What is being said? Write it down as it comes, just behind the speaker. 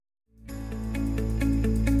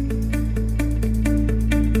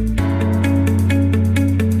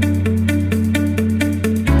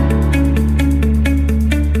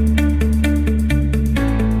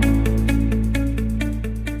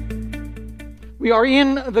We are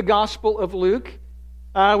in the Gospel of Luke.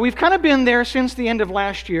 We've kind of been there since the end of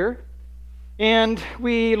last year. And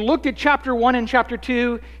we looked at chapter 1 and chapter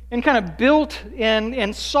 2 and kind of built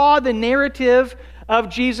and saw the narrative of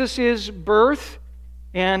Jesus' birth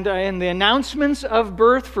and the announcements of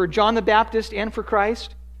birth for John the Baptist and for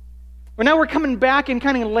Christ. Well, now we're coming back and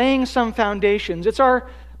kind of laying some foundations. It's our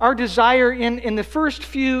desire in the first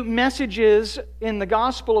few messages in the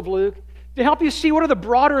Gospel of Luke to help you see what are the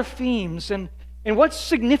broader themes and what's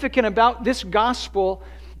significant about this gospel.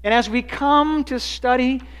 And as we come to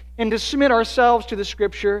study and to submit ourselves to the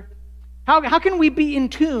Scripture, how can we be in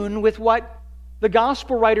tune with what the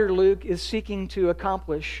gospel writer Luke is seeking to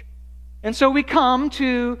accomplish? And so we come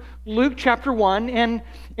to Luke chapter 1, and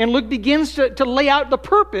Luke begins to lay out the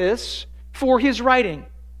purpose for his writing.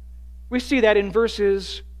 We see that in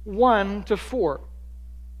verses 1 to 4.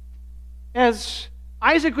 As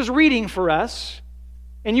Isaac was reading for us,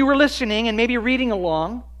 and you were listening and maybe reading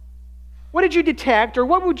along, what did you detect, or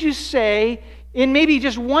what would you say in maybe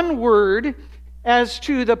just one word as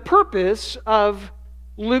to the purpose of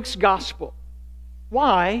Luke's gospel?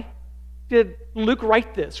 Why did Luke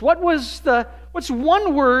write this? What's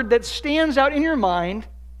one word that stands out in your mind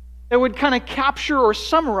that would kind of capture or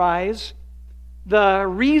summarize the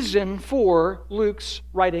reason for Luke's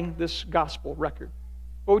writing this gospel record?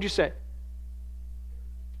 What would you say?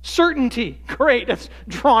 Certainty. Great. That's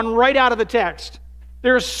drawn right out of the text.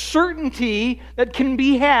 There's certainty that can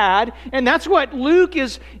be had, and that's what Luke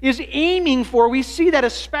is aiming for. We see that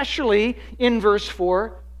especially in verse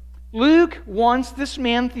 4. Luke wants this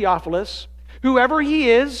man Theophilus, whoever he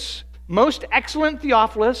is, most excellent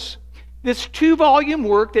Theophilus, this 2-volume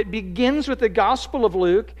work that begins with the Gospel of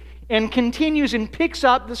Luke and continues and picks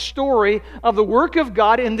up the story of the work of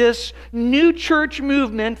God in this new church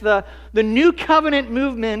movement, the new covenant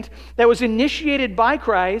movement that was initiated by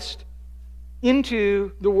Christ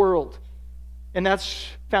into the world. And that's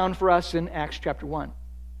found for us in Acts chapter 1.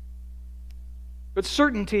 But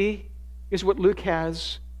certainty is what Luke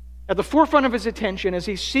has at the forefront of his attention as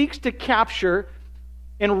he seeks to capture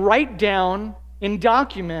and write down and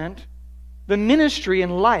document the ministry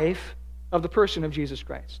and life of the person of Jesus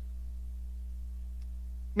Christ.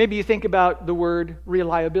 Maybe you think about the word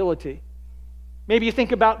reliability. Maybe you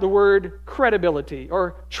think about the word credibility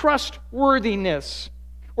or trustworthiness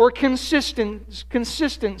or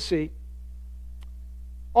consistency.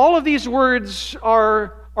 All of these words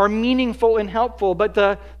are meaningful and helpful, but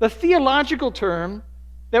the theological term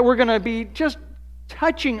that we're going to be just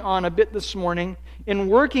touching on a bit this morning in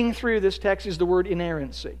working through this text is the word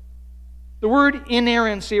inerrancy. The word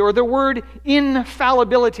inerrancy or the word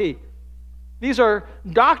infallibility. These are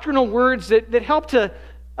doctrinal words that help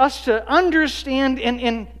us to understand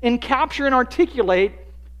and capture and articulate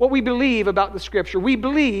what we believe about the Scripture. We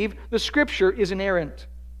believe the Scripture is inerrant.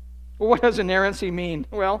 Well, what does inerrancy mean?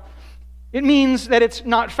 Well, it means that it's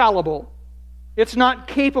not fallible. It's not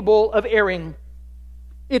capable of erring.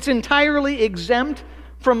 It's entirely exempt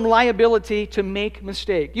from liability to make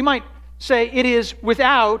mistake. You might say it is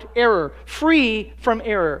without error, free from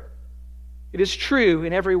error. It is true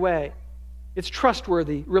in every way. It's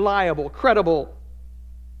trustworthy, reliable, credible.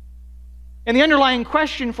 And the underlying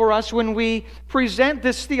question for us when we present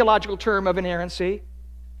this theological term of inerrancy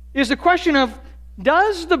is the question of,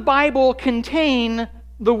 does the Bible contain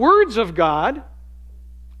the words of God,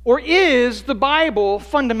 or is the Bible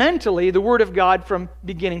fundamentally the Word of God from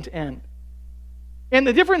beginning to end? And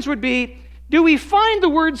the difference would be, do we find the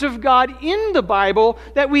words of God in the Bible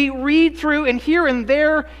that we read through and here and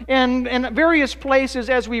there and various places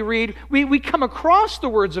as we read, we come across the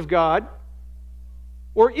words of God?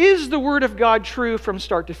 Or is the Word of God true from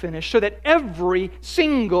start to finish so that every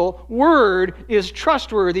single word is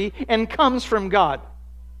trustworthy and comes from God?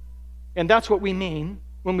 And that's what we mean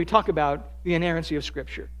when we talk about the inerrancy of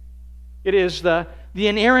Scripture. It is the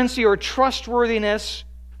inerrancy or trustworthiness,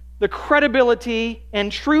 the credibility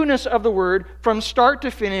and trueness of the Word from start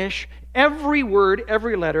to finish, every word,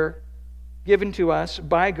 every letter given to us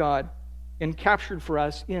by God and captured for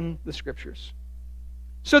us in the Scriptures.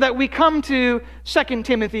 So that we come to 2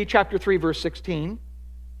 Timothy chapter 3, verse 16,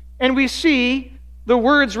 and we see the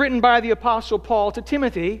words written by the Apostle Paul to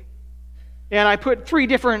Timothy. And I put 3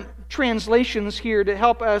 different translations here to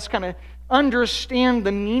help us kind of understand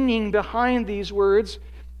the meaning behind these words.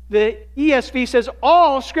 The ESV says,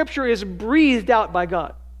 all Scripture is breathed out by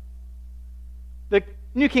God. The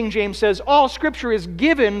New King James says, all Scripture is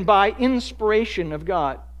given by inspiration of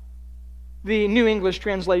God. The New English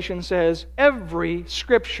translation says, every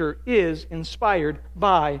Scripture is inspired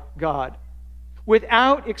by God.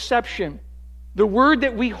 Without exception, the word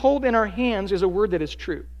that we hold in our hands is a word that is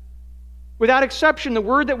true. Without exception, the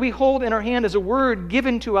word that we hold in our hand is a word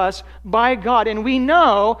given to us by God. And we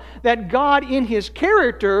know that God, in His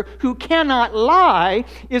character, who cannot lie,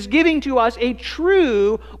 is giving to us a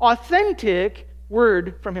true, authentic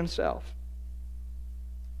word from Himself.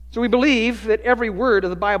 So we believe that every word of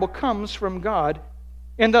the Bible comes from God,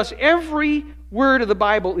 and thus every word of the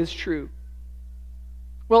Bible is true.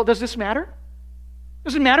 Well, does this matter?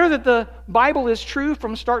 Does it matter that the Bible is true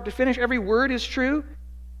from start to finish? Every word is true?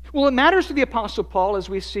 Well, it matters to the Apostle Paul, as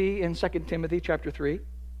we see in 2 Timothy chapter 3.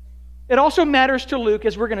 It also matters to Luke,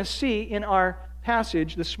 as we're going to see in our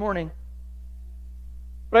passage this morning.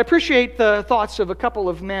 But I appreciate the thoughts of a couple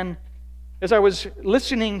of men. As I was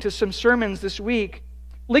listening to some sermons this week,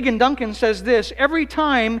 Ligon Duncan says this: every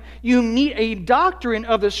time you meet a doctrine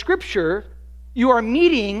of the Scripture, you are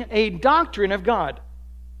meeting a doctrine of God.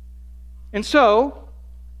 And so,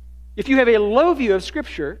 if you have a low view of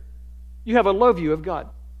Scripture, you have a low view of God.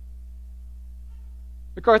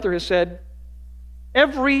 MacArthur has said,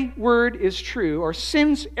 every word is true, or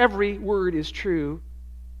since every word is true,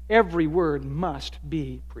 every word must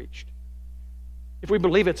be preached. If we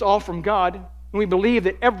believe it's all from God, and we believe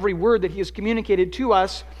that every word that He has communicated to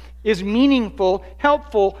us is meaningful,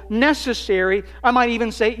 helpful, necessary, I might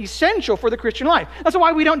even say essential for the Christian life. That's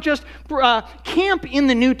why we don't just camp in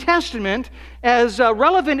the New Testament, as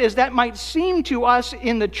relevant as that might seem to us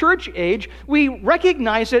in the church age. We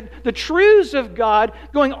recognize that the truths of God,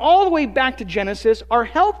 going all the way back to Genesis, are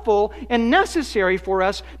helpful and necessary for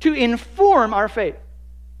us to inform our faith.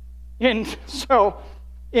 And so,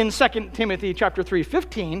 in 2 Timothy chapter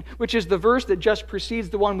 3:15, which is the verse that just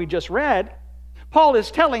precedes the one we just read, Paul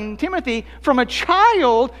is telling Timothy, from a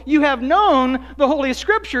child you have known the Holy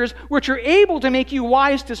Scriptures, which are able to make you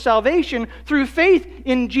wise to salvation through faith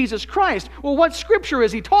in Jesus Christ. Well, what Scripture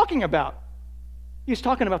is he talking about? He's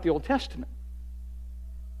talking about the Old Testament.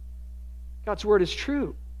 God's Word is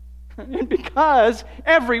true. And because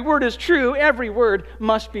every word is true, every word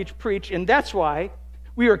must be preached. And that's why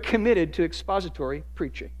we are committed to expository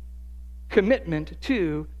preaching. Commitment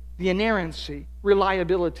to the inerrancy,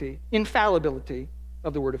 reliability, infallibility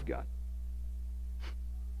of the Word of God.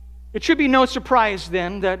 It should be no surprise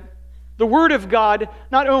then that the Word of God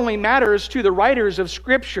not only matters to the writers of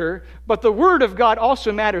Scripture, but the Word of God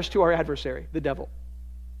also matters to our adversary, the devil.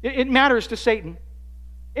 It matters to Satan.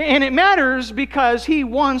 And it matters because he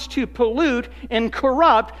wants to pollute and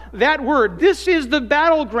corrupt that Word. This is the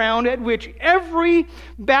battleground at which every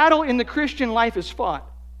battle in the Christian life is fought,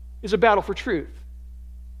 is a battle for truth.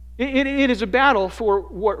 It is a battle for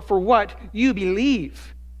what you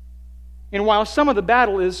believe. And while some of the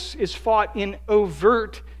battle is fought in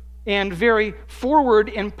overt and very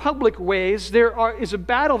forward and public ways, is a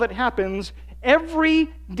battle that happens every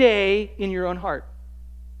day in your own heart.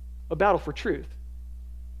 A battle for truth.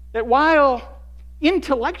 That while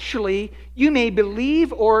intellectually you may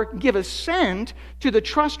believe or give assent to the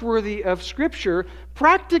trustworthy of Scripture,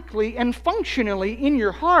 practically and functionally in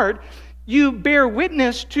your heart, you bear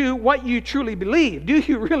witness to what you truly believe. Do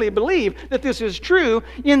you really believe that this is true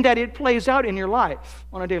in that it plays out in your life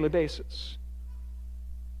on a daily basis?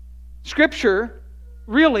 Scripture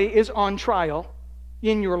really is on trial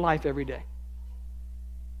in your life every day.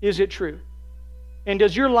 Is it true? And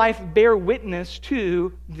does your life bear witness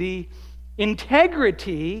to the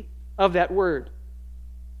integrity of that Word?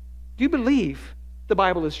 Do you believe the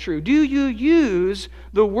Bible is true? Do you use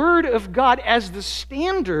the Word of God as the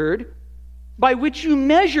standard by which you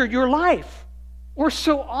measure your life? Or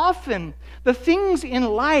so often, the things in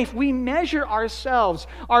life, we measure ourselves,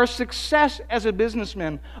 our success as a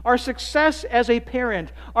businessman, our success as a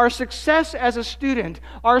parent, our success as a student,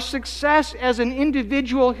 our success as an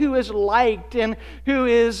individual who is liked and who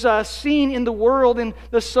is seen in the world in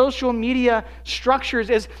the social media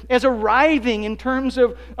structures as arriving in terms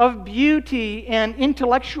of beauty and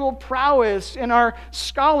intellectual prowess and our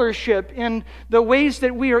scholarship and the ways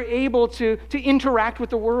that we are able to interact with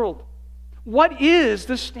the world. What is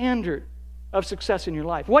the standard of success in your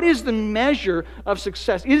life? What is the measure of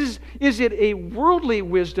success? Is it a worldly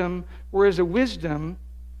wisdom, or is it a wisdom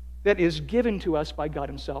that is given to us by God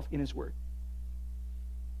Himself in His Word?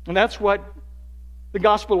 And that's what the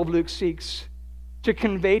Gospel of Luke seeks to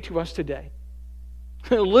convey to us today.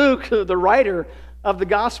 Luke, the writer of the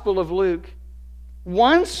Gospel of Luke,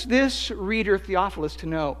 wants this reader, Theophilus, to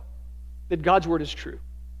know that God's Word is true.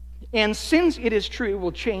 And since it is true,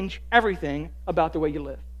 will change everything about the way you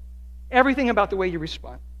live. Everything about the way you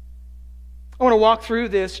respond. I want to walk through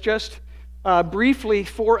this just briefly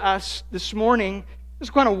for us this morning.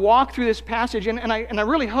 Just kind of walk through this passage, and I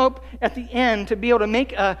really hope at the end to be able to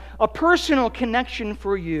make a personal connection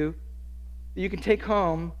for you that you can take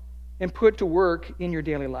home and put to work in your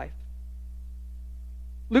daily life.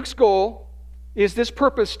 Luke's goal is this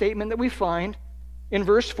purpose statement that we find in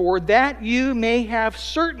verse 4, that you may have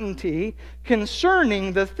certainty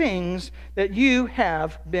concerning the things that you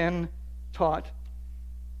have been taught.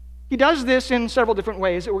 He does this in several different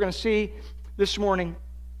ways that we're going to see this morning.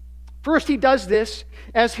 First, he does this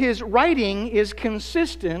as his writing is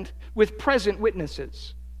consistent with present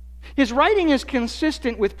witnesses. His writing is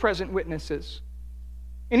consistent with present witnesses.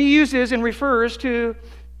 And he uses and refers to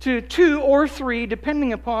two or three,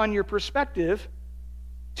 depending upon your perspective,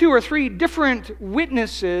 2 or 3 different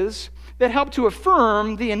witnesses that help to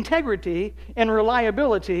affirm the integrity and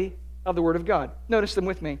reliability of the Word of God. Notice them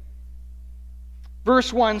with me.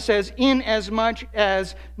 Verse 1 says, inasmuch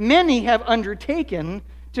as many have undertaken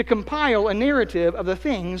to compile a narrative of the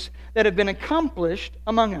things that have been accomplished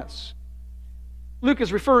among us. Luke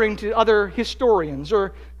is referring to other historians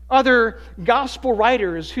or other gospel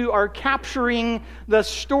writers who are capturing the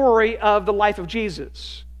story of the life of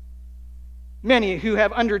Jesus. Many who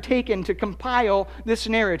have undertaken to compile this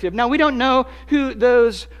narrative. Now, we don't know who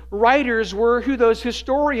those writers were, who those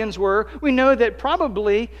historians were. We know that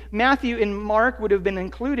probably Matthew and Mark would have been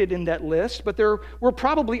included in that list, but there were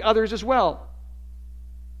probably others as well.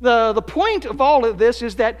 The point of all of this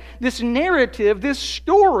is that this narrative, this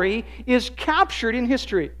story, is captured in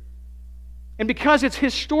history. And because it's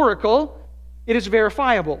historical, it is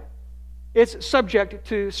verifiable. It's subject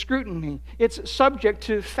to scrutiny. It's subject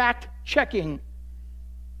to fact-checking.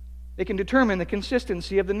 They can determine the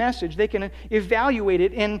consistency of the message. They can evaluate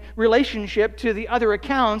it in relationship to the other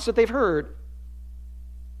accounts that they've heard.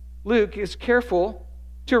 Luke is careful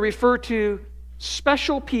to refer to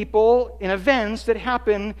special people and events that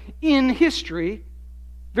happen in history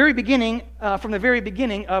from the very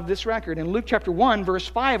beginning of this record. In Luke chapter 1, verse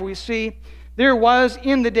 5, we see, there was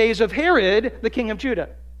in the days of Herod, the king of Judah.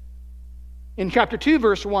 In chapter 2,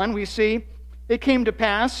 verse 1, we see, it came to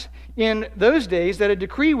pass in those days that a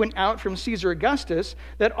decree went out from Caesar Augustus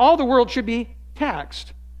that all the world should be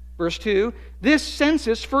taxed. Verse 2, this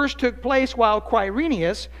census first took place while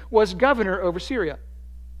Quirinius was governor over Syria.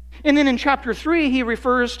 And then in chapter 3, he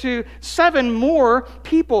refers to 7 more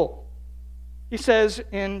people. He says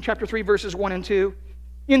in chapter 3, verses 1 and 2,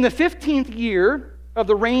 in the 15th year of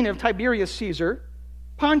the reign of Tiberius Caesar,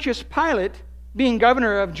 Pontius Pilate being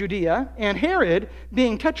governor of Judea, and Herod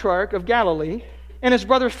being tetrarch of Galilee, and his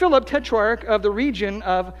brother Philip, tetrarch of the region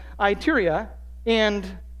of Iturea,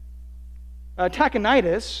 and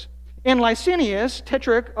Tachonitis, and Licinius,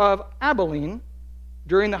 tetrarch of Abilene,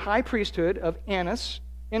 during the high priesthood of Annas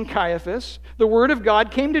and Caiaphas, the word of God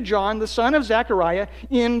came to John, the son of Zechariah,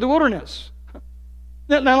 in the wilderness.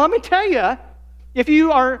 Now let me tell you, if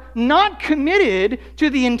you are not committed to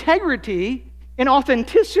the integrity and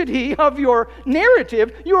authenticity of your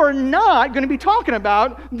narrative, you are not going to be talking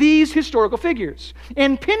about these historical figures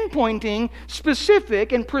and pinpointing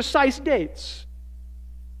specific and precise dates.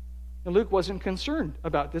 And Luke wasn't concerned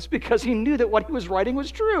about this because he knew that what he was writing was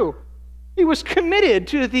true. He was committed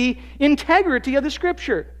to the integrity of the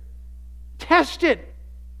Scripture. Test it.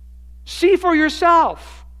 See for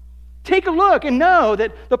yourself. Take a look and know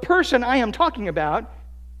that the person I am talking about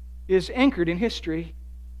is anchored in history.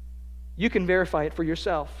 You can verify it for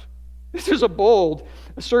yourself. This is a bold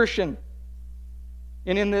assertion.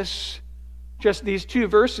 And in just these 2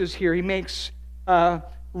 verses here, he makes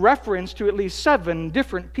reference to at least 7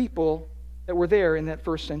 different people that were there in that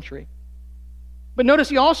first century. But notice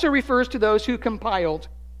he also refers to those who compiled.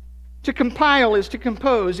 To compile is to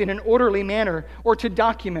compose in an orderly manner or to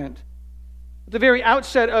document. At the very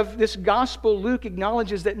outset of this gospel, Luke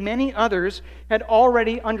acknowledges that many others had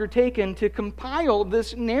already undertaken to compile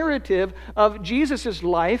this narrative of Jesus'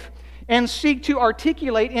 life and seek to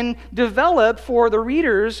articulate and develop for the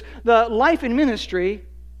readers the life and ministry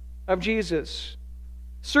of Jesus.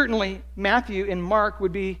 Certainly, Matthew and Mark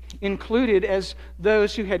would be included as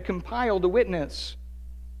those who had compiled a witness.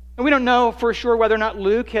 And we don't know for sure whether or not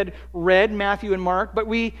Luke had read Matthew and Mark, but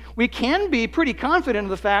we can be pretty confident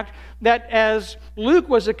of the fact that as Luke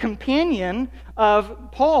was a companion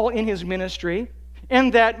of Paul in his ministry,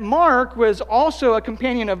 and that Mark was also a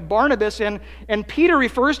companion of Barnabas, and Peter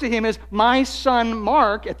refers to him as my son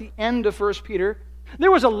Mark at the end of 1 Peter,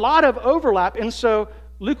 there was a lot of overlap, and so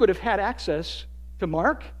Luke would have had access to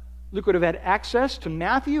Mark. Luke would have had access to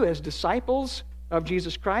Matthew as disciples of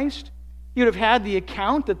Jesus Christ. He would have had the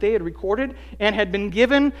account that they had recorded and had been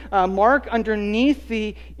given Mark underneath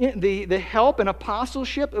the help and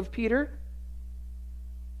apostleship of Peter.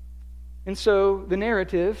 And so the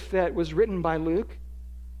narrative that was written by Luke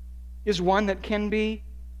is one that can be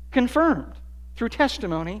confirmed through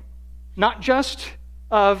testimony, not just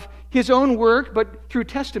of his own work, but through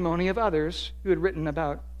testimony of others who had written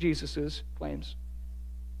about Jesus' claims.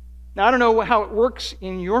 Now, I don't know how it works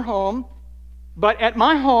in your home, but at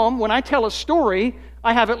my home, when I tell a story,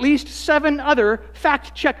 I have at least 7 other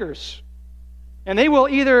fact checkers. And they will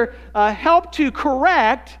either help to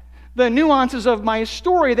correct the nuances of my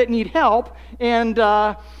story that need help. And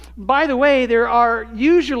by the way, there are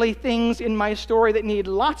usually things in my story that need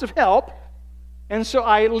lots of help. And so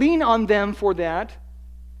I lean on them for that.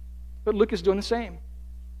 But Luke is doing the same.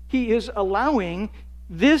 He is allowing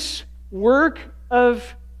this work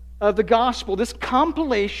of the gospel, this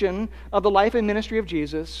compilation of the life and ministry of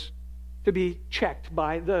Jesus, to be checked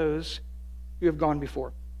by those who have gone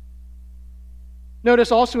before.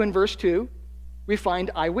 Notice also in verse 2, we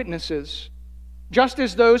find eyewitnesses, just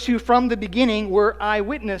as those who from the beginning were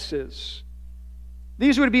eyewitnesses.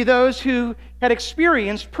 These would be those who had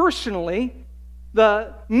experienced personally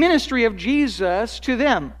the ministry of Jesus to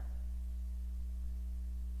them.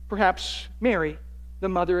 Perhaps Mary, the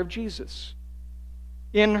mother of Jesus.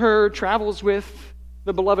 In her travels with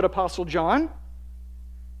the beloved Apostle John,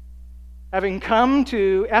 having come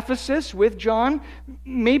to Ephesus with John,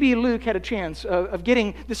 maybe Luke had a chance of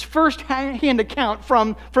getting this first-hand account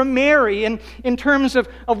from Mary in terms of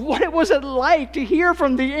what it was like to hear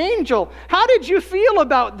from the angel. How did you feel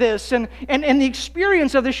about this? And the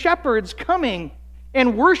experience of the shepherds coming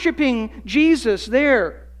and worshiping Jesus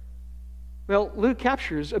there. Well, Luke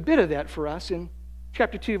captures a bit of that for us in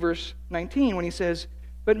chapter 2, verse 19, when he says,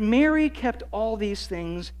 "But Mary kept all these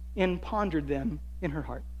things and pondered them in her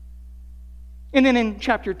heart." And then in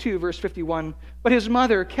chapter 2, verse 51, "But his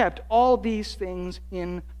mother kept all these things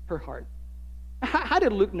in her heart." How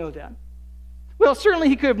did Luke know that? Well, certainly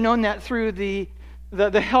he could have known that through the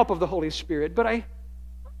help of the Holy Spirit, but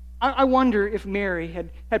I wonder if Mary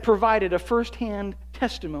had provided a first-hand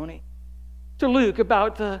testimony to Luke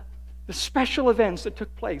about the special events that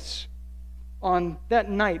took place on that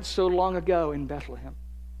night so long ago in Bethlehem.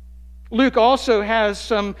 Luke also has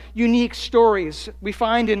some unique stories. We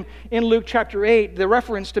find in Luke chapter 8 the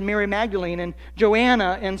reference to Mary Magdalene and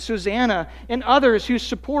Joanna and Susanna and others who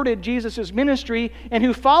supported Jesus' ministry and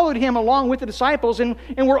who followed him along with the disciples and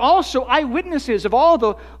were also eyewitnesses of all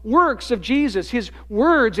the works of Jesus, his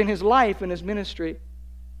words and his life and his ministry.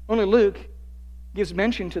 Only Luke gives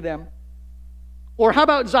mention to them. Or how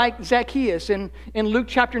about Zacchaeus in Luke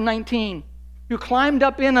chapter 19, who climbed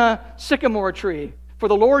up in a sycamore tree for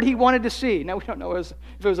the Lord he wanted to see. Now, we don't know if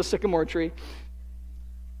it was a sycamore tree.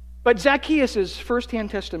 But Zacchaeus' first-hand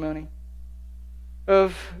testimony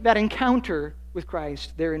of that encounter with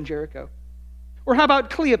Christ there in Jericho. Or how about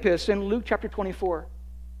Cleopas in Luke chapter 24?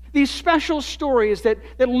 These special stories that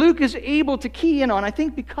Luke is able to key in on, I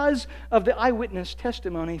think because of the eyewitness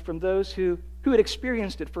testimony from those who had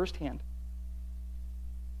experienced it firsthand.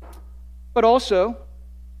 But also,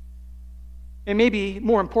 and maybe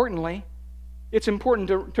more importantly, it's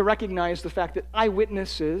important to recognize the fact that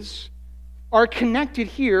eyewitnesses are connected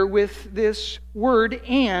here with this word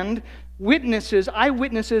and witnesses,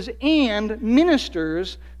 eyewitnesses and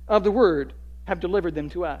ministers of the word have delivered them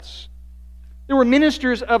to us. There were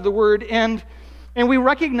ministers of the word, and we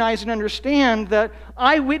recognize and understand that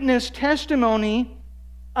eyewitness testimony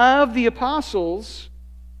of the apostles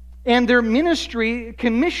and their ministry,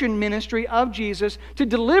 commissioned ministry of Jesus to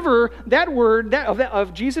deliver that word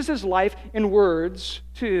of Jesus' life and words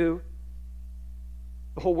to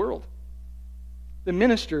the whole world. The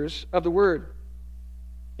ministers of the word.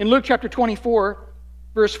 In Luke chapter 24,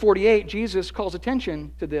 verse 48, Jesus calls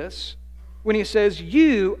attention to this when he says,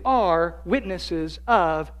 "You are witnesses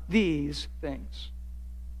of these things."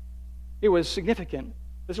 It was significant.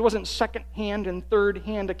 This wasn't second-hand and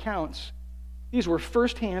third-hand accounts. These were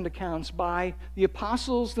first-hand accounts by the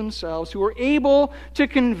apostles themselves who were able to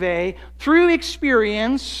convey through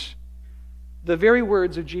experience the very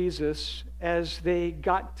words of Jesus as they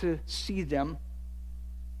got to see them.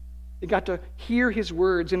 They got to hear his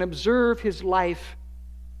words and observe his life.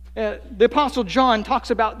 The Apostle John talks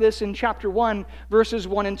about this in chapter 1, verses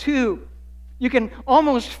 1 and 2. You can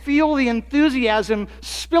almost feel the enthusiasm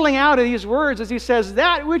spilling out of these words as he says,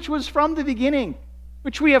 "That which was from the beginning,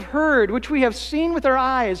 which we have heard, which we have seen with our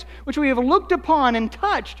eyes, which we have looked upon and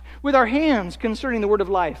touched with our hands concerning the word of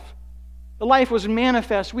life. The life was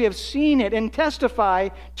manifest. We have seen it and testify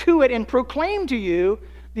to it and proclaim to you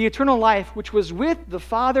the eternal life which was with the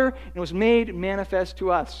Father and was made manifest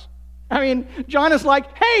to us." I mean, John is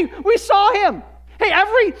like, hey, we saw him. Hey,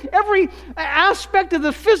 every aspect of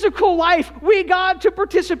the physical life we got to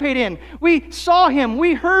participate in. We saw him.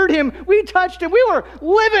 We heard him. We touched him. We were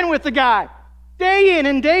living with the guy. day in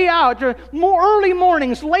and day out, more early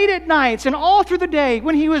mornings, late at nights, and all through the day,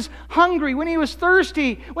 when he was hungry, when he was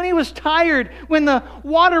thirsty, when he was tired, when the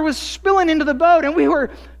water was spilling into the boat, and we were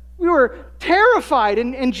terrified,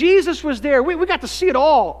 and Jesus was there. We got to see it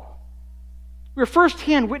all. We were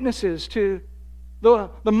firsthand witnesses to the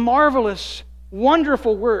marvelous,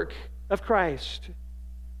 wonderful work of Christ.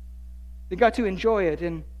 They got to enjoy it,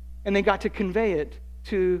 and they got to convey it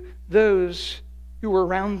to those who were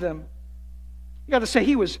around them. You got to say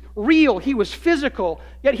he was real, he was physical,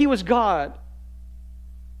 yet he was God.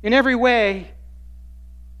 In every way,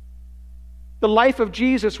 the life of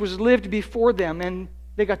Jesus was lived before them, and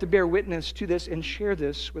they got to bear witness to this and share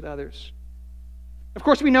this with others. Of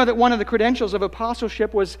course, we know that one of the credentials of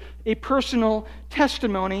apostleship was a personal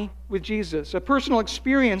testimony with Jesus, a personal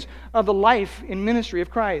experience of the life and ministry of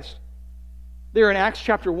Christ. There in Acts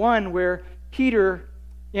chapter 1, where Peter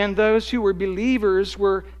and those who were believers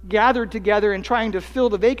were gathered together and trying to fill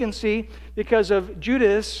the vacancy because of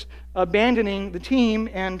Judas abandoning the team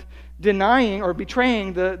and denying or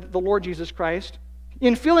betraying the Lord Jesus Christ.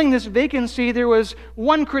 In filling this vacancy, there was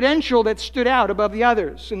one credential that stood out above the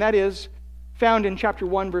others, and that is found in chapter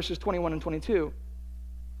 1, verses 21 and 22.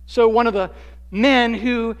 So one of the men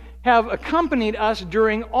who have accompanied us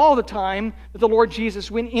during all the time that the Lord Jesus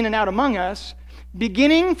went in and out among us,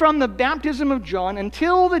 beginning from the baptism of John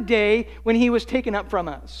until the day when he was taken up from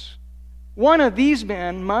us. One of these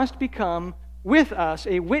men must become with us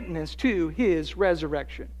a witness to his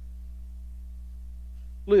resurrection.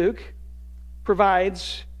 Luke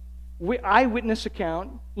provides eyewitness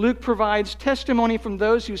account. Luke provides testimony from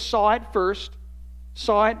those who saw it first,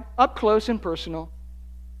 saw it up close and personal.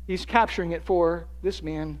 He's capturing it for this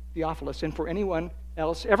man, Theophilus, and for everyone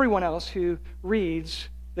else who reads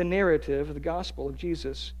the narrative of the gospel of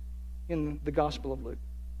Jesus in the Gospel of Luke.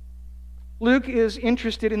 Luke is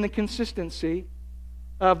interested in the consistency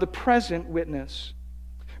of the present witness.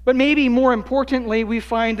 But maybe more importantly, we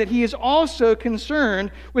find that he is also concerned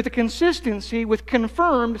with the consistency with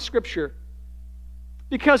confirmed Scripture.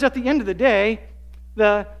 Because at the end of the day,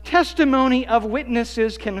 the testimony of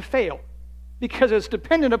witnesses can fail because it's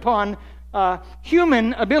dependent upon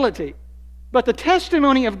human ability. But the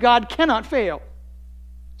testimony of God cannot fail.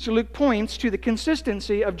 So Luke points to the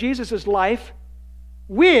consistency of Jesus' life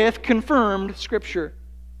with confirmed Scripture.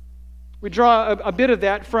 We draw a bit of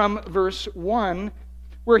that from verse 1,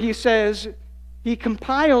 where he says he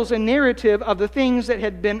compiles a narrative of the things that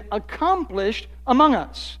had been accomplished among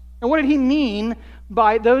us. And what did he mean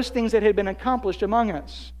by those things that had been accomplished among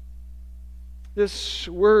us? This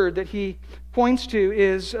word that he points to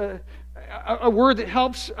is a word that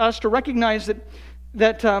helps us to recognize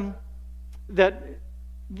that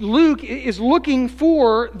Luke is looking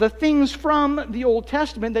for the things from the Old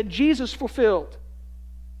Testament that Jesus fulfilled.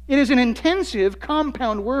 It is an intensive,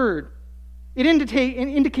 compound word. It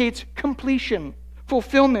indicates completion,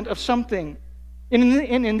 fulfillment of something. And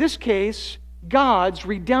in this case, God's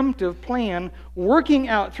redemptive plan working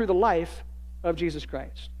out through the life of Jesus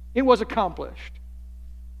Christ. It was accomplished.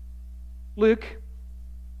 Luke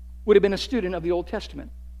would have been a student of the Old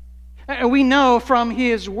Testament. And we know from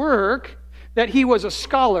his work that he was a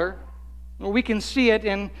scholar. We can see it,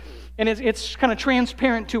 and it's kind of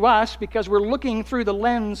transparent to us because we're looking through the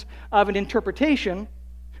lens of an interpretation.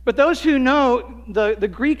 But those who know the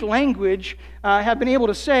Greek language have been able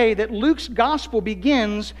to say that Luke's gospel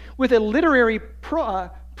begins with a literary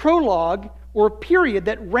prologue or period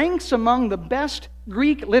that ranks among the best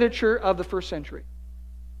Greek literature of the first century.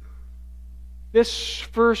 This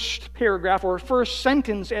first paragraph, or first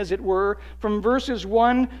sentence as it were, from verses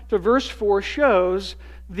 1 to verse 4 shows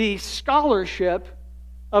the scholarship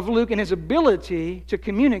of Luke and his ability to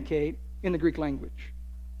communicate in the Greek language.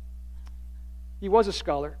 He was a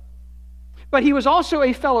scholar, but he was also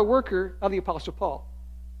a fellow worker of the Apostle Paul,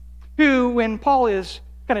 who, when Paul is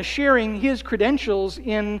kind of sharing his credentials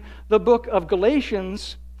in the book of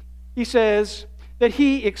Galatians, he says that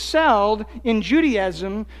he excelled in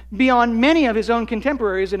Judaism beyond many of his own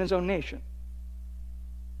contemporaries in his own nation.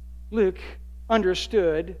 Luke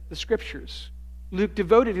understood the Scriptures. Luke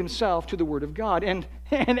devoted himself to the Word of God. And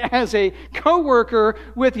as a co-worker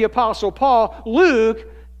with the Apostle Paul, Luke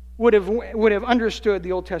would have understood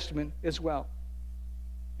the Old Testament as well.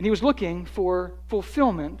 And he was looking for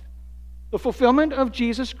fulfillment, the fulfillment of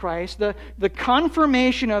Jesus Christ, the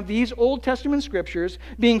confirmation of these Old Testament Scriptures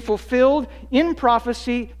being fulfilled in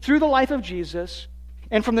prophecy through the life of Jesus,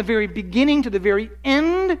 and from the very beginning to the very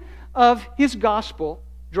end of his gospel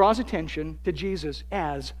draws attention to Jesus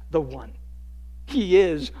as the one. He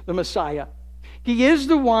is the Messiah. He is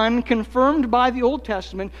the one confirmed by the Old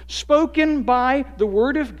Testament, spoken by the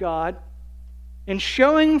Word of God, in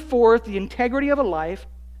showing forth the integrity of a life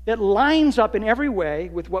that lines up in every way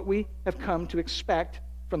with what we have come to expect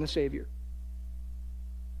from the Savior.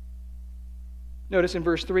 Notice in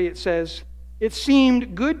verse 3 it says, "It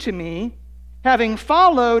seemed good to me, having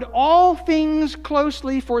followed all things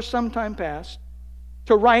closely for some time past,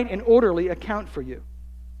 to write an orderly account for you."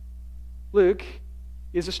 Luke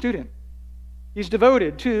is a student. He's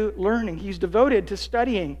devoted to learning. He's devoted to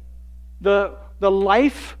studying the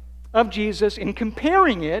life of Jesus and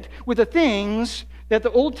comparing it with the things that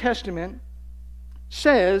the Old Testament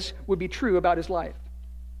says would be true about his life.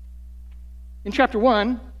 In chapter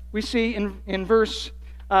 1, we see in verse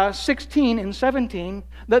 16 and 17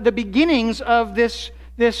 that the beginnings of this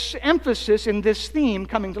emphasis and this theme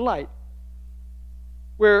coming to light,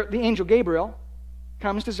 where the angel Gabriel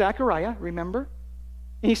comes to Zechariah, remember?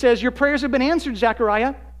 And he says, "Your prayers have been answered,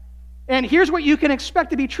 Zechariah. And here's what you can expect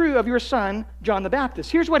to be true of your son, John the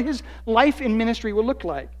Baptist. Here's what his life and ministry will look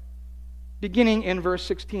like." Beginning in verse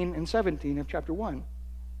 16 and 17 of chapter 1.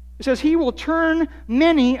 It says, "He will turn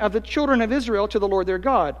many of the children of Israel to the Lord their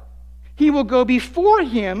God. He will go before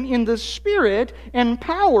him in the spirit and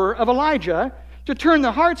power of Elijah, to turn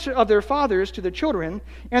the hearts of their fathers to their children,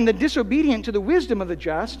 and the disobedient to the wisdom of the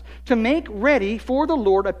just, to make ready for the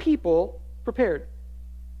Lord a people prepared."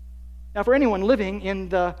 Now, for anyone living in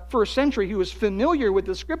the first century who was familiar with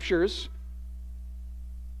the Scriptures,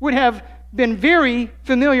 would have been very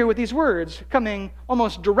familiar with these words, coming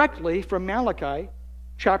almost directly from Malachi,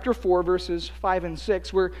 chapter 4, verses 5 and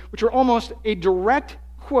 6, which are almost a direct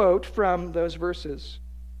quote from those verses.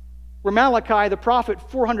 Where Malachi, the prophet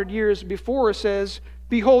 400 years before, says,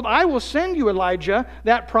 "Behold, I will send you Elijah,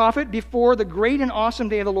 that prophet, before the great and awesome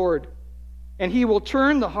day of the Lord. And he will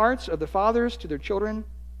turn the hearts of the fathers to their children,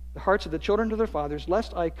 the hearts of the children to their fathers,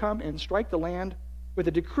 lest I come and strike the land with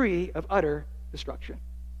a decree of utter destruction."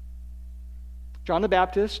 John the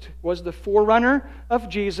Baptist was the forerunner of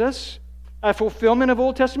Jesus, a fulfillment of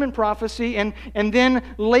Old Testament prophecy, and then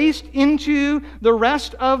laced into the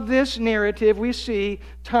rest of this narrative, we see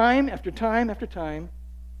time after time after time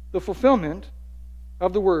the fulfillment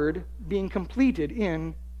of the Word being completed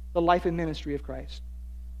in the life and ministry of Christ.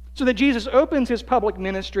 So that Jesus opens his public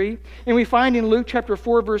ministry, and we find in Luke chapter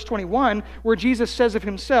 4, verse 21, where Jesus says of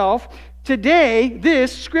himself, "Today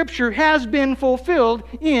this Scripture has been fulfilled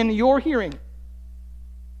in your hearing."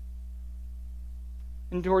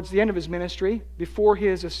 And towards the end of his ministry, before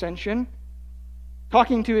his ascension,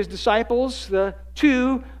 talking to his disciples, the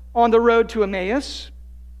two on the road to Emmaus,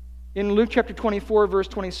 in Luke chapter 24, verse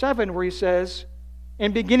 27, where he says,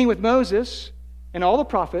 "And beginning with Moses and all the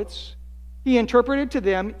prophets, he interpreted to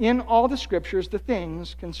them in all the Scriptures the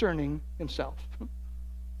things concerning himself."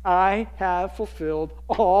 I have fulfilled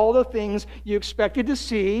all the things you expected to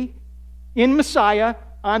see in Messiah.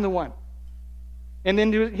 I'm the one. And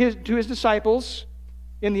then to his disciples,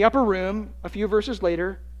 in the upper room, a few verses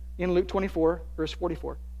later, in Luke 24, verse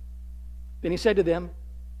 44. "Then he said to them,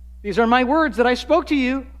 'These are my words that I spoke to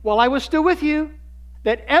you while I was still with you,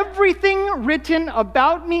 that everything written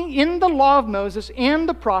about me in the law of Moses and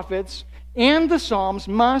the prophets and the Psalms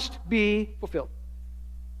must be fulfilled.'"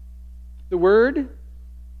 The word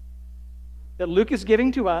that Luke is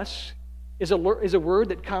giving to us is a word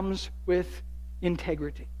that comes with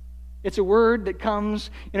integrity. It's a word that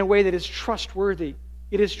comes in a way that is trustworthy.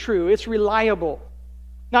 It is true. It's reliable.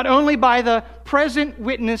 Not only by the present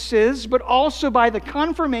witnesses, but also by the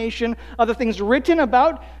confirmation of the things written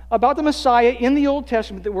about the Messiah in the Old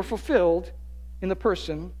Testament that were fulfilled in the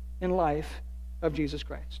person and life of Jesus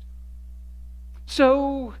Christ.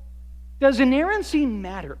 So, does inerrancy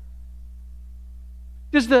matter?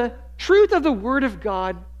 Does the truth of the Word of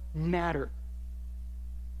God matter?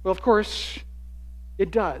 Well, of course,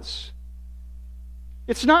 it does.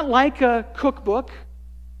 It's not like a cookbook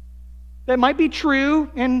that might be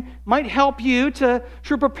true and might help you to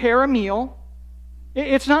prepare a meal.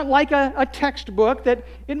 It's not like a textbook that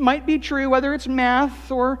it might be true, whether it's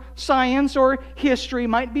math or science or history,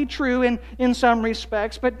 might be true in some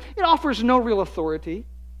respects, but it offers no real authority.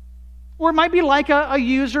 Or it might be like a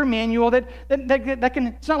user manual that can,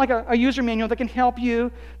 it's not like a user manual that can help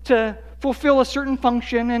you to fulfill a certain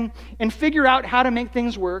function and figure out how to make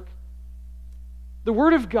things work. The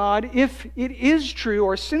Word of God, if it is true,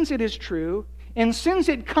 or since it is true, and since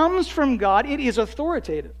it comes from God, it is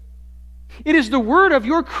authoritative. It is the Word of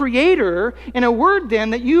your Creator, and a word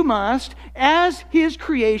then that you must, as His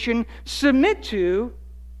creation, submit to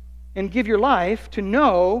and give your life to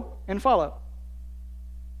know and follow.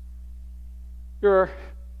 There are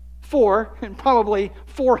 4 and probably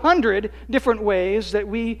 400 different ways that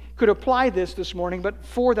we could apply this morning, but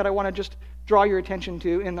 4 that I want to just draw your attention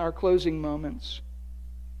to in our closing moments.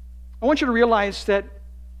 I want you to realize that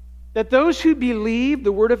those who believe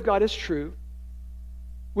the Word of God is true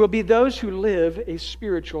will be those who live a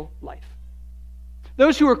spiritual life.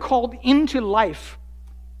 Those who are called into life.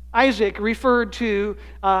 Isaac referred to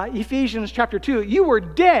Ephesians chapter 2. You were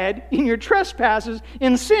dead in your trespasses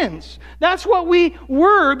and sins. That's what we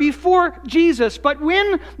were before Jesus. But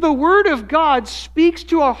when the Word of God speaks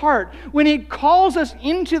to our heart, when it calls us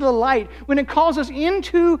into the light, when it calls us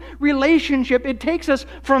into relationship, it takes us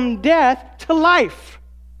from death to life.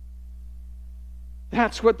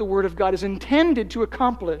 That's what the Word of God is intended to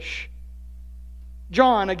accomplish.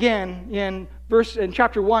 John, again, in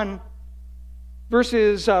chapter 1,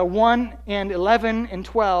 verses 1 and 11 and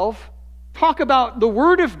 12, talk about the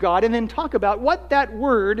Word of God and then talk about what that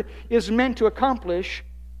Word is meant to accomplish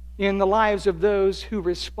in the lives of those who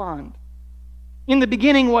respond. In the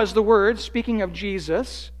beginning was the Word, speaking of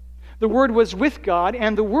Jesus. The Word was with God,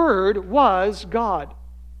 and the Word was God.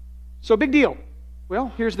 So, big deal.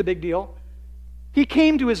 Well, here's the big deal. He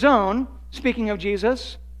came to His own, speaking of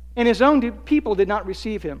Jesus, and His own people did not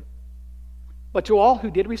receive Him. But to all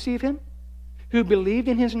who did receive Him, who believed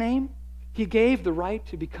in His name, He gave the right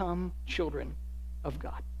to become children of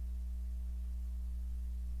God.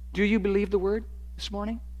 Do you believe the Word this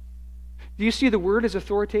morning? Do you see the Word as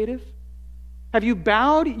authoritative? Have you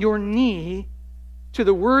bowed your knee to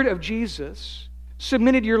the Word of Jesus,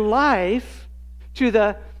 submitted your life to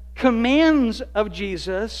the commands of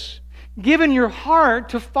Jesus, given your heart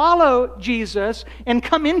to follow Jesus, and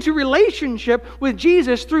come into relationship with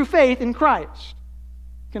Jesus through faith in Christ?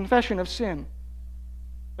 Confession of sin.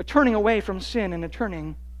 A turning away from sin and a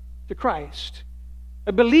turning to Christ.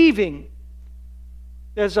 A believing,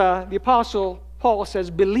 as the Apostle Paul says,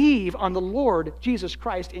 believe on the Lord Jesus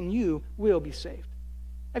Christ and you will be saved.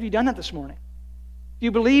 Have you done that this morning? Do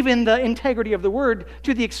you believe in the integrity of the Word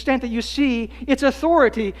to the extent that you see its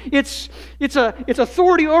authority, its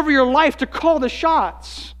authority over your life to call the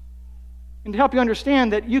shots, and to help you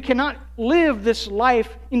understand that you cannot live this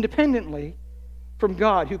life independently from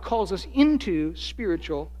God, who calls us into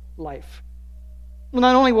spiritual life? Well,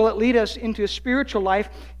 not only will it lead us into a spiritual life,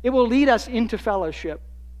 it will lead us into fellowship.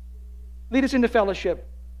 Lead us into fellowship.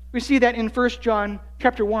 We see that in 1 John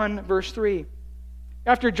chapter 1, verse 3.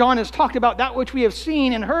 After John has talked about that which we have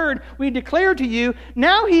seen and heard, we declare to you,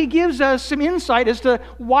 now he gives us some insight as to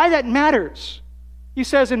why that matters. He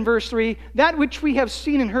says in verse 3, that which we have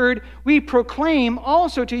seen and heard, we proclaim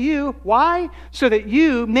also to you. Why? So that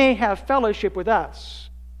you may have fellowship with us.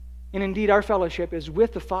 And indeed, our fellowship is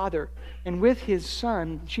with the Father and with His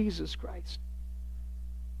Son, Jesus Christ.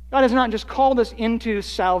 God has not just called us into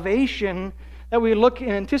salvation, that we look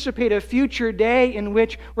and anticipate a future day in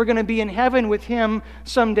which we're going to be in heaven with Him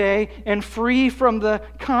someday and free from the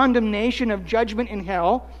condemnation of judgment in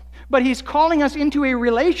hell. But He's calling us into a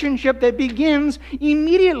relationship that begins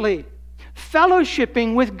immediately.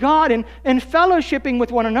 Fellowshipping with God and fellowshipping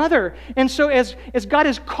with one another. And so as God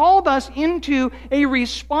has called us into a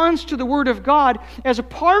response to the Word of God, as a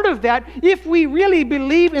part of that, if we really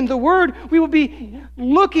believe in the Word, we will be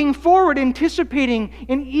looking forward, anticipating,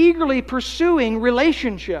 and eagerly pursuing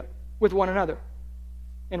relationship with one another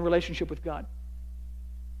and relationship with God.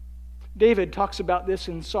 David talks about this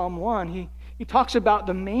in Psalm 1. He talks about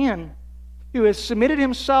the man who has submitted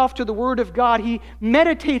himself to the Word of God. He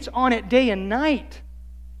meditates on it day and night.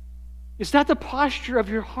 Is that the posture of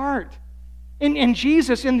your heart? And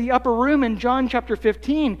Jesus in the upper room in John chapter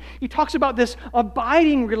 15, He talks about this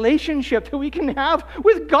abiding relationship that we can have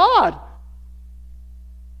with God.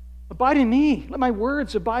 Abide in me. Let my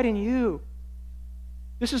words abide in you.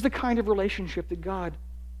 This is the kind of relationship that God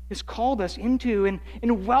has called us into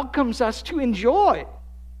and welcomes us to enjoy.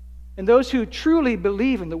 And those who truly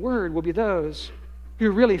believe in the Word will be those who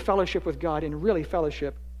really fellowship with God and really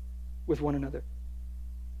fellowship with one another.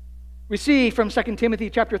 We see from 2 Timothy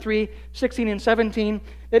chapter 3, 16 and 17,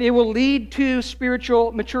 that it will lead to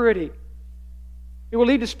spiritual maturity. It will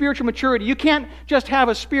lead to spiritual maturity. You can't just have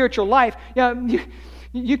a spiritual life.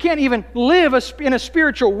 You can't even live in a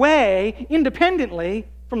spiritual way independently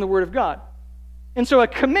from the Word of God. And so a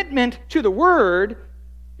commitment to the Word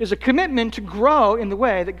is a commitment to grow in the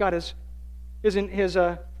way that God has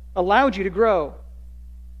allowed you to grow.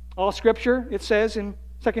 All Scripture, it says in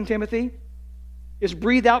 2 Timothy, is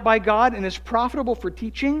breathed out by God and is profitable for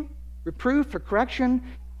teaching, reproof, for correction,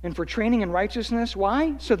 and for training in righteousness.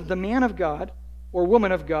 Why? So that the man of God, or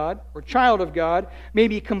woman of God, or child of God, may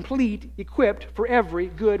be complete, equipped for every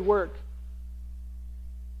good work.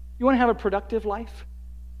 You want to have a productive life?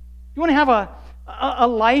 You want to have a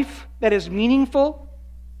life that is meaningful?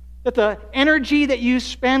 that the energy that you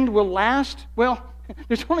spend will last? Well,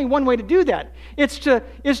 there's only one way to do that. It's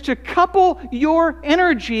to couple your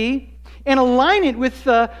energy and align it with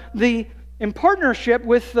in partnership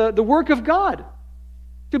with the work of God,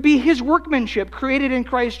 to be His workmanship created in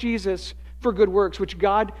Christ Jesus for good works, which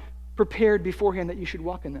God prepared beforehand that you should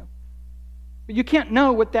walk in them. But you can't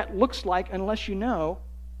know what that looks like unless you know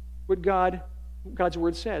what God's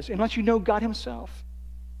Word says, unless you know God Himself.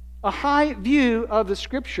 A high view of the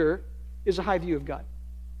Scripture is a high view of God.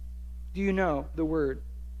 Do you know the Word?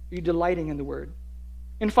 Are you delighting in the Word?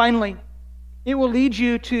 And finally, it will lead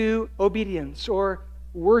you to obedience or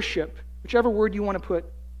worship, whichever word you want to put,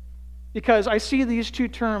 because I see these two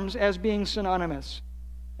terms as being synonymous.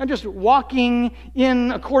 Not just walking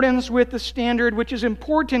in accordance with the standard, which is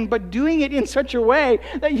important, but doing it in such a way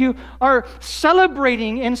that you are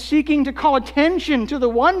celebrating and seeking to call attention to the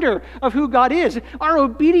wonder of who God is. Our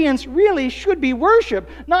obedience really should be worship,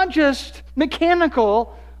 not just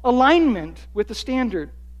mechanical alignment with the standard.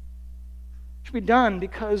 It should be done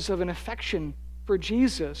because of an affection for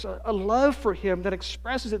Jesus, a love for Him that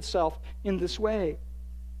expresses itself in this way.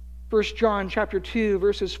 1 John chapter 2,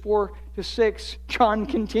 verses 4 to 6, John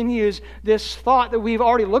continues this thought that we've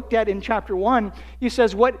already looked at in chapter 1. He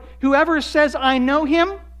says, whoever says, I know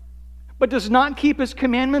Him, but does not keep His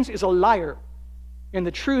commandments is a liar, and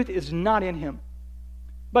the truth is not in him.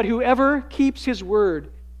 But whoever keeps His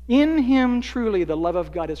word, in him truly the love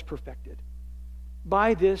of God is perfected.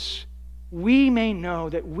 By this we may know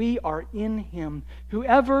that we are in Him.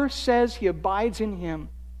 Whoever says he abides in Him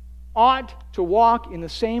ought to walk in the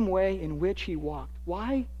same way in which He walked.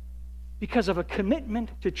 Why? Because of a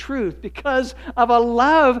commitment to truth, because of a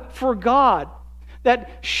love for God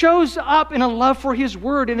that shows up in a love for His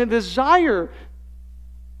Word and a desire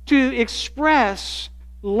to express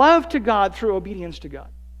love to God through obedience to God.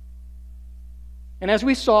 And as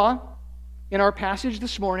we saw in our passage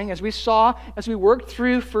this morning, as we worked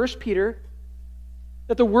through 1 Peter,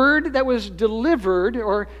 that the word that was delivered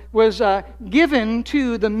or was given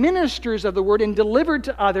to the ministers of the word and delivered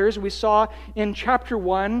to others, we saw in chapter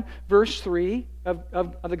 1, verse 3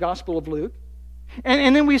 of the Gospel of Luke.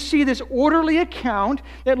 And then we see this orderly account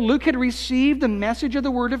that Luke had received the message of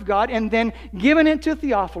the Word of God and then given it to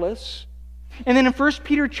Theophilus. And then in 1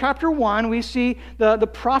 Peter chapter 1, we see the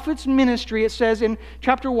prophet's ministry. It says in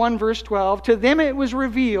chapter 1, verse 12, to them it was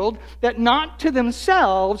revealed that not to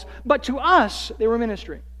themselves, but to us they were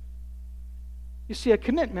ministering. You see, a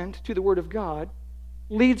commitment to the Word of God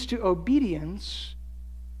leads to obedience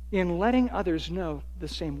in letting others know the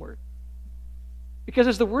same Word. Because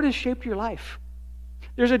as the Word has shaped your life,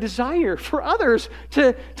 there's a desire for others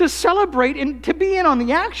to celebrate and to be in on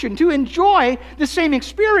the action, to enjoy the same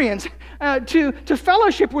experience, to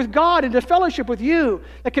fellowship with God and to fellowship with you.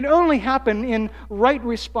 That can only happen in right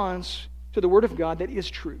response to the Word of God that is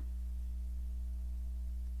true.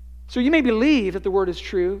 So you may believe that the Word is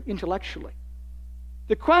true intellectually.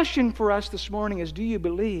 The question for us this morning is, do you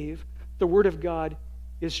believe the Word of God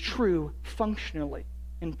is true functionally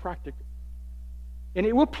and practically? And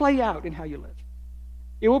it will play out in how you live.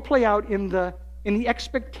 It will play out in the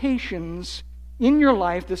expectations in your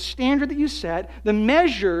life, the standard that you set, the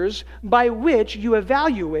measures by which you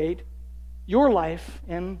evaluate your life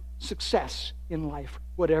and success in life,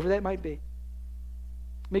 whatever that might be.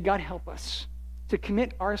 May God help us to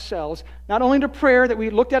commit ourselves, not only to prayer that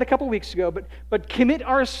we looked at a couple weeks ago, but commit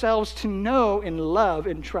ourselves to know and love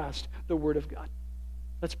and trust the Word of God.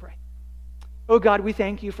 Let's pray. Oh God, we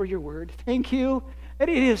thank you for your Word. Thank you that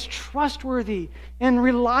it is trustworthy and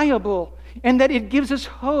reliable, and that it gives us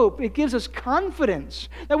hope, it gives us confidence,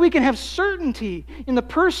 that we can have certainty in the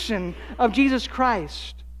person of Jesus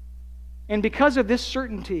Christ. And because of this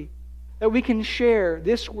certainty, that we can share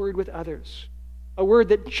this Word with others, a Word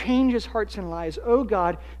that changes hearts and lives. Oh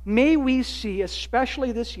God, may we see,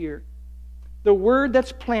 especially this year, the Word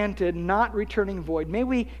that's planted not returning void. May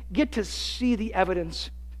we get to see the evidence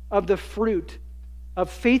of the fruit of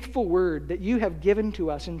faithful Word that you have given to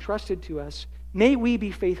us, entrusted to us. May we be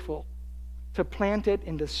faithful to plant it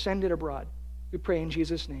and to send it abroad. We pray in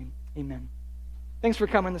Jesus' name. Amen. Thanks for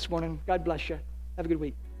coming this morning. God bless you. Have a good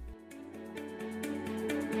week.